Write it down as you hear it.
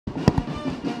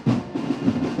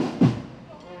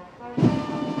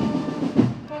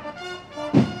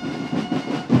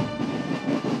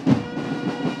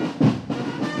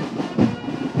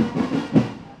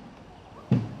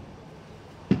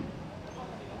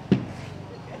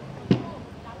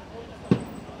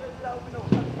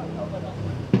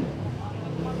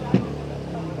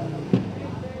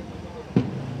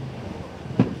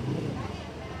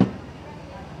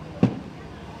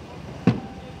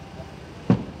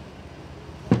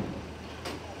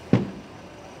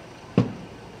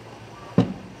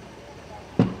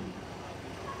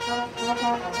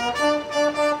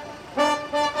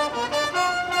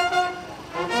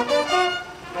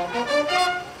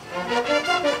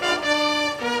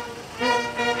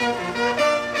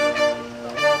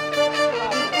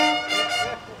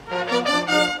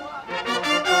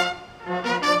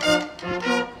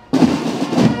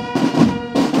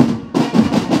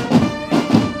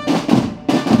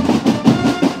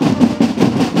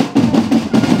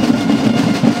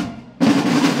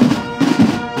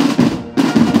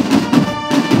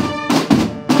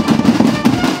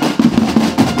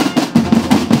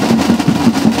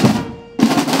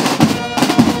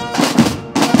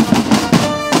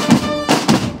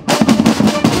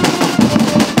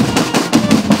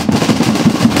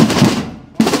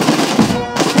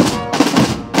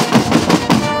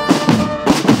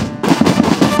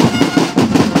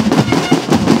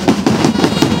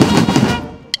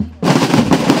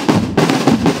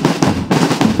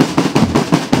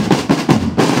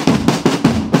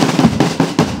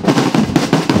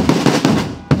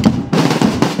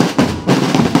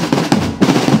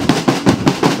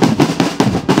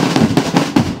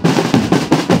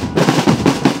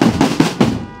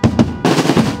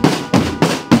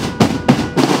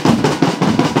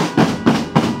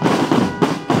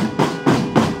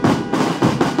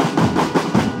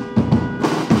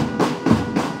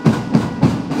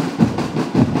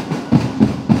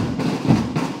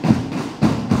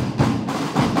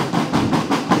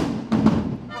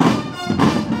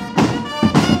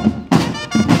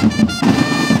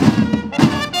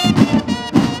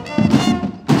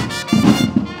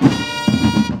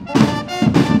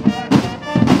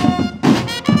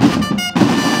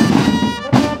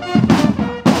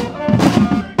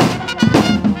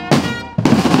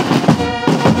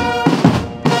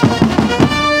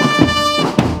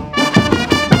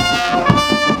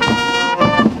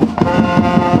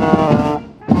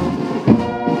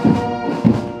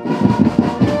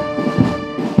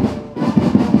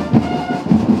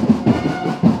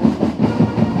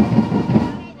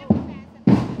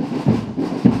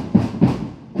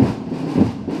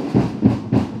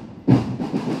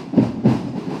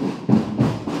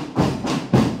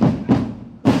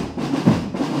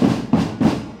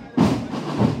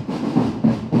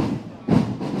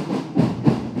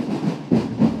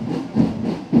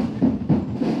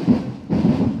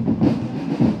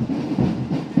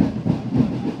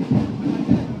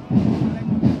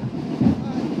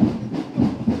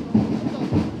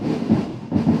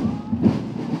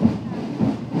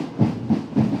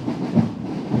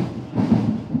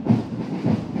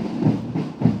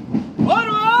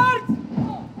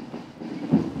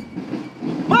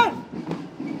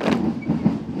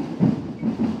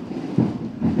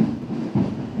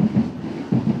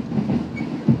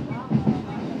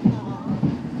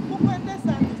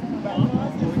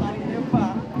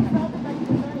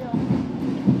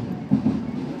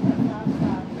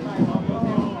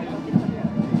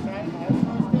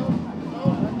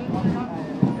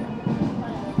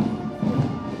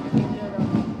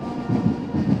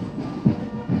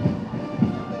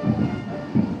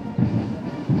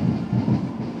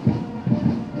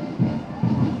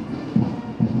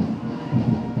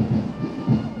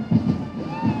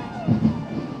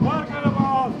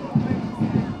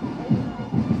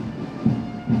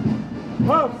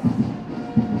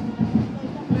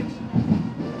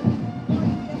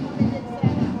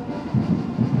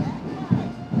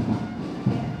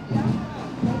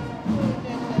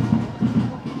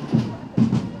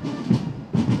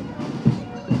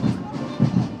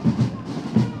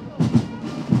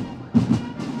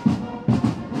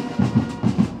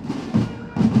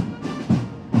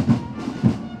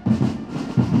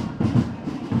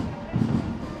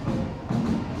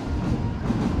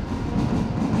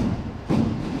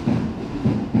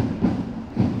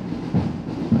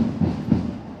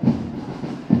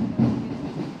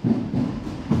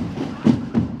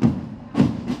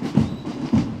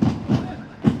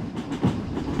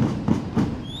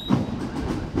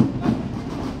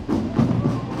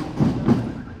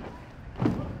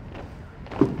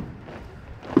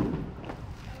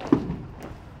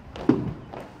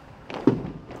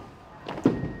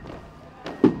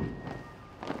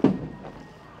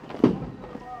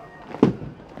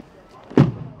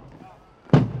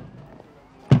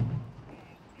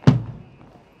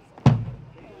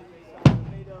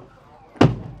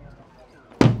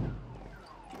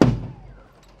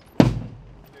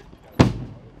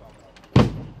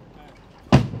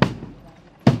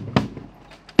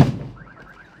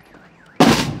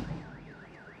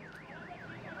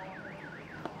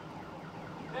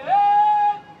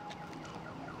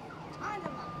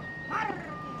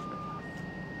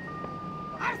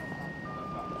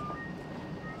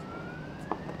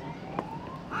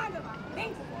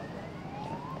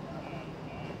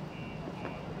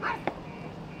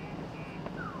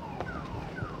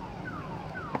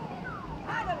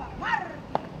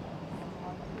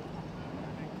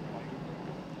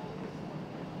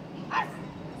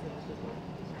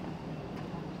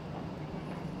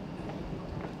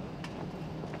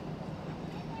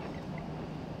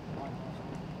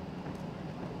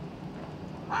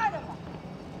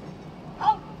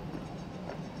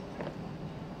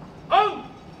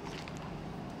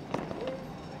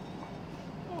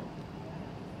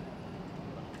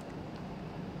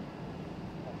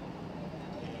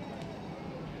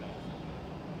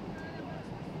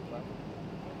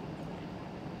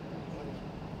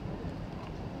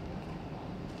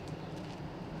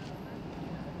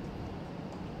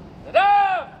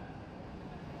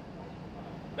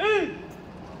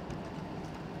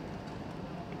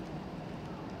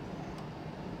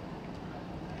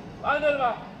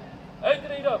Handelwacht.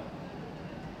 Uitreden.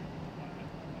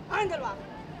 Handelwacht.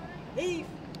 Lief.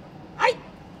 Uit.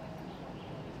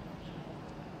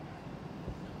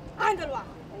 Handelwacht.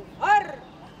 Over.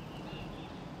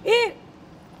 Hier.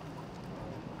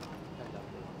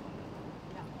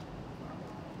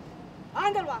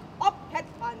 Handelwacht. Op het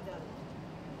wandel.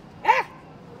 Echt.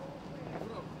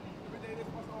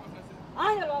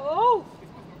 Handelwacht. Hoofd.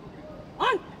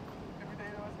 Hand.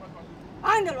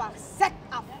 Handelwacht. Zet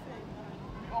af.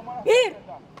 Hier.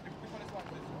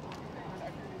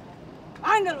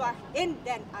 Handelwacht in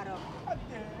den arm.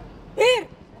 Hier.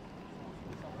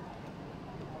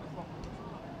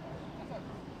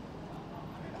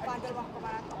 Vandelwacht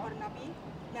commandant Okornabi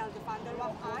meldde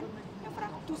Vandelwacht aan en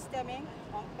vraagt toestemming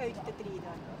om uit te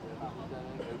treden.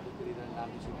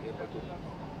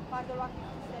 Vandelwacht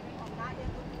heeft toestemming om na de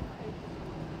toetreding uit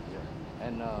te treden.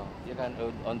 En je kan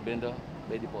ontbinden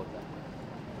bij die poort.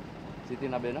 Zit u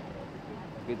naar binnen?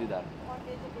 Kunt u daar?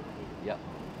 Ja.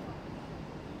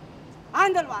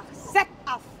 Handelwacht, zet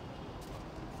af.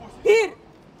 Hier.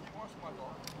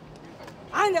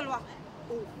 Handelwacht,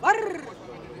 over.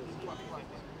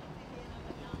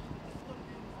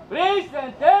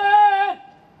 Presenteer!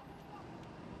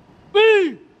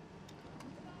 Wie?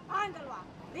 Handelwacht,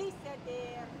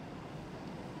 presenteer.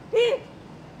 Hier.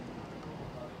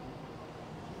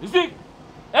 Muziek!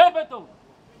 En beton!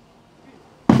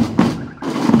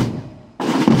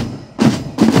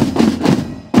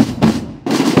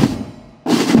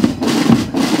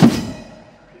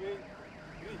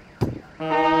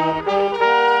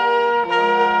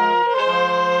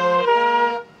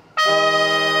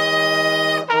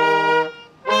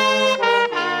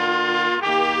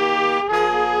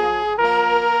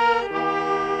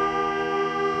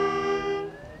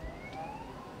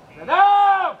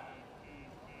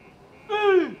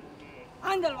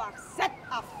 Handelwacht, zet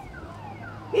af.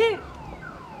 Hier.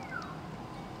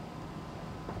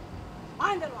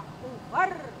 Handelwacht,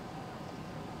 over.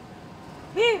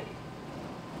 Hier.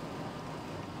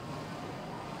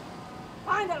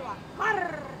 Handelwacht,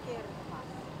 marcheer.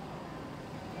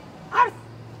 Ars.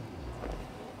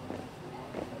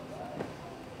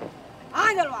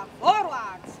 Handelwacht,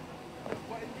 voorwaarts.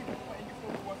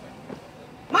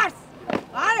 Mars.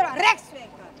 Handelwacht, rechtswinkel.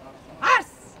 Ars.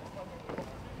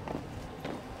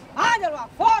 Handelwacht,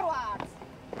 voorwaarts.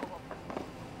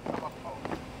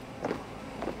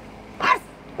 Ars.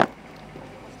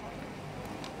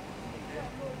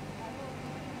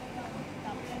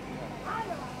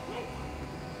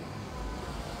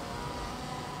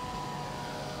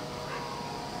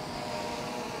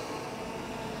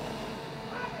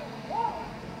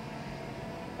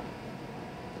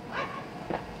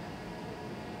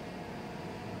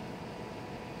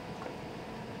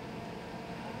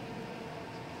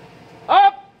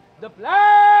 Op de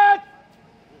plaats!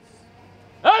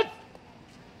 Uit!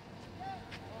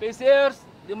 PC'ers,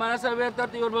 die mannen zijn weer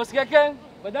tot uw beschikking.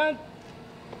 Bedankt.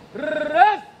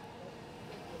 Rust!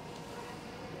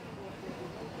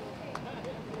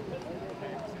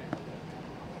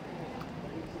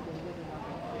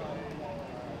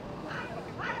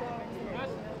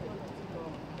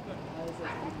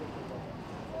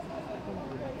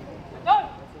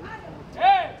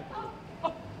 Hey!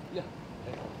 Ja.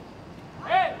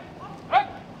 Hey! Uit!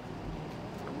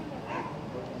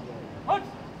 Goed!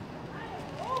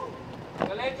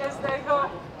 Gelijk instijgen.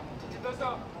 Dus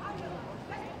zo.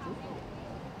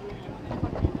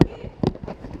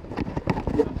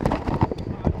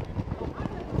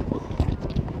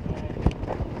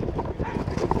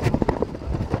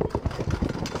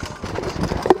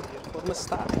 Voor me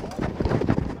staat.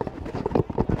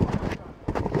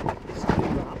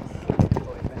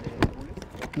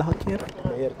 Nog een keer.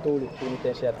 Heer Tolit,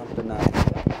 penitentiair ambtenaar,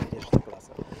 eerste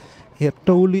klasse. Heer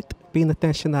Tolit,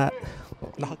 penitentiair.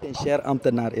 Nog een keer. Penitentiair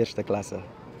ambtenaar, eerste klasse.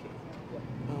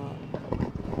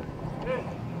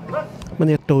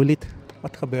 Meneer Tolit,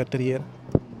 wat gebeurt er hier?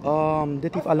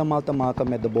 Dit heeft allemaal te maken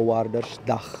met de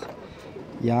Bewaardersdag.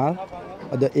 Ja,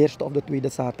 de eerste of de tweede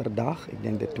zaterdag, ik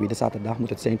denk de tweede zaterdag moet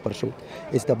het zijn per soort,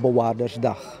 is de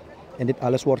Bewaardersdag. En dit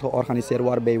alles wordt georganiseerd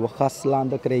waarbij we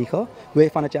gastlanden krijgen.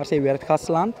 Wij van het jaar zijn weer het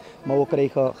gastland, maar we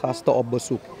krijgen gasten op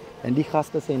bezoek. En die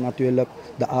gasten zijn natuurlijk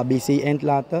de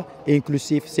ABC-eindlaten,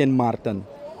 inclusief Sint Maarten.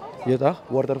 Je toch?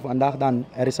 Wordt er vandaag dan,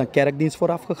 er is een kerkdienst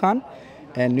vooraf gegaan.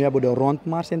 En nu hebben we de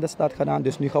rondmars in de stad gedaan.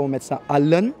 Dus nu gaan we met z'n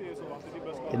allen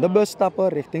in de bus stappen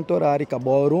richting Torarika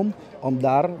Ballroom. Om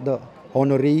daar de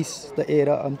honorees te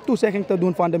eren, een toezegging te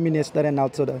doen van de minister en al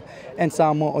zo. En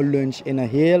samen een lunch in een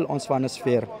heel ontspannen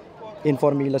sfeer,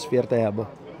 informele sfeer te hebben.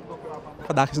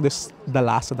 Vandaag is dus de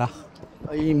laatste dag.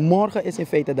 Morgen is in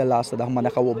feite de laatste dag, maar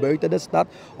dan gaan we buiten de stad,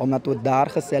 omdat we daar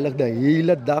gezellig de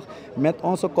hele dag met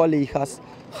onze collega's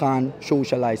gaan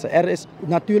socializen. Er is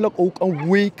natuurlijk ook een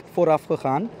week vooraf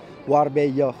gegaan,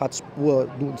 waarbij je we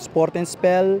doen sport en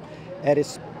spel.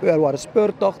 Er waren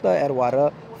speurtochten, er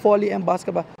waren volley en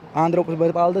basketbal. Andere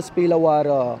bepaalde spelen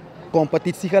waren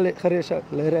competitie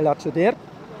gerelateerd.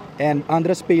 En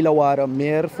andere spelen waren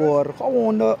meer voor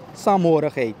gewone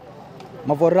saamhorigheid.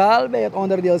 Maar vooral bij het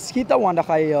onderdeel schieten, want dan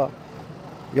ga je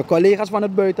je collega's van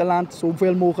het buitenland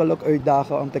zoveel mogelijk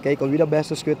uitdagen om te kijken wie de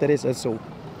beste schutter is en zo.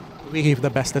 Wie heeft de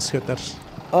beste schutters?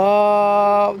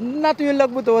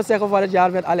 Natuurlijk moeten we zeggen van het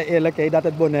jaar met alle eerlijkheid dat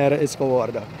het Bonaire is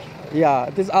geworden. Ja,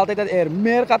 het is altijd een eer.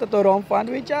 Meer gaat het erom van,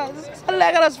 weet je, het is een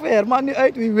lekkere sfeer. Maakt niet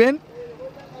uit wie wint.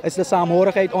 Het is de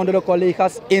saamhorigheid onder de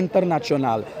collega's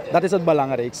internationaal. Dat is het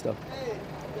belangrijkste.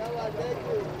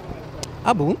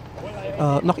 Aboen,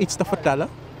 nog iets te vertellen?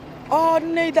 Oh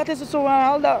nee, dat is het zo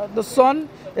wel. De zon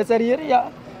is er hier, ja.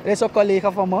 Er is een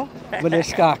collega van me, meneer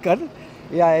Schaken.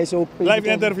 Ja, hij is ook... Live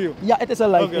interview? Ja, het is een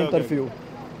live interview.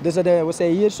 Dus we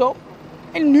zijn hier zo.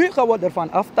 En nu gaan we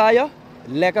ervan aftaaien.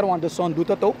 Lekker, want de zon doet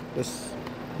het ook. Dus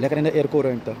lekker in de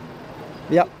airco-ruimte.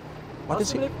 Ja.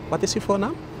 Wat is uw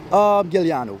voornaam?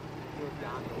 Giuliano.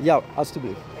 Ja,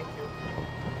 alstublieft.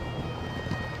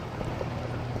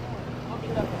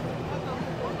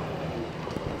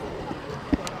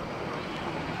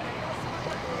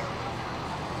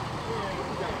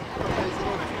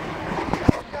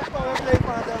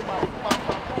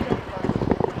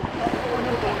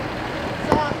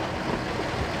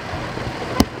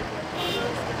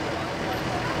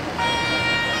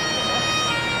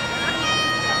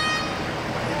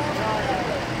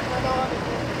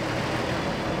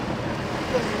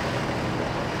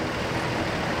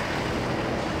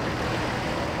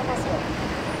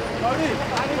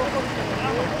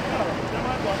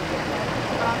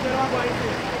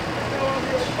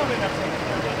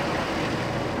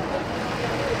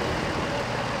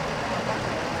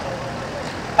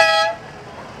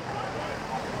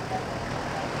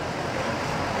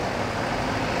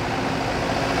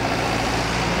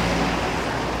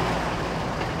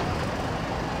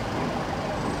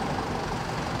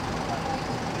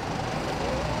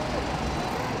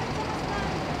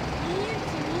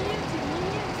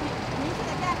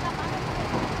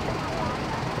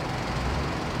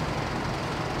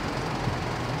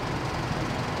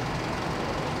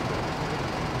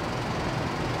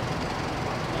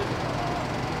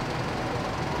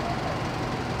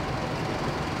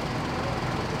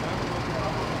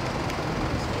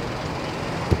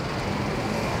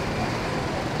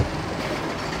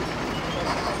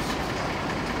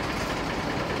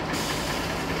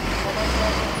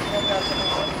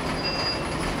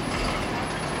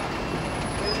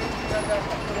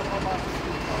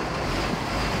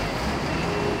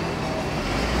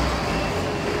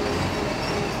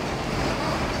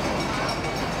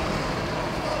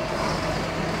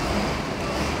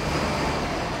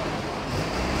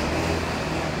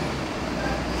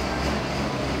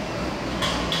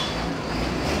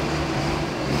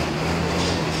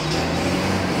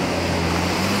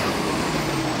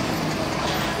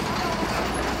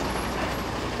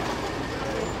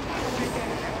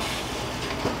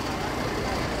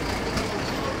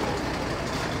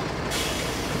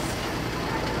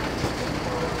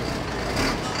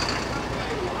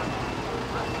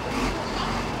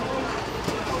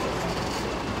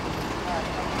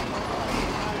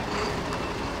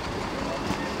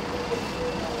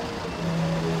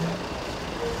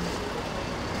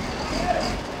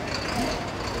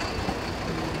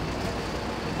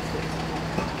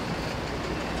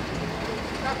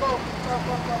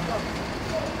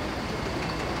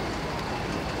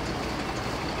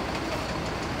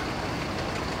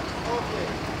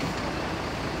 Okay.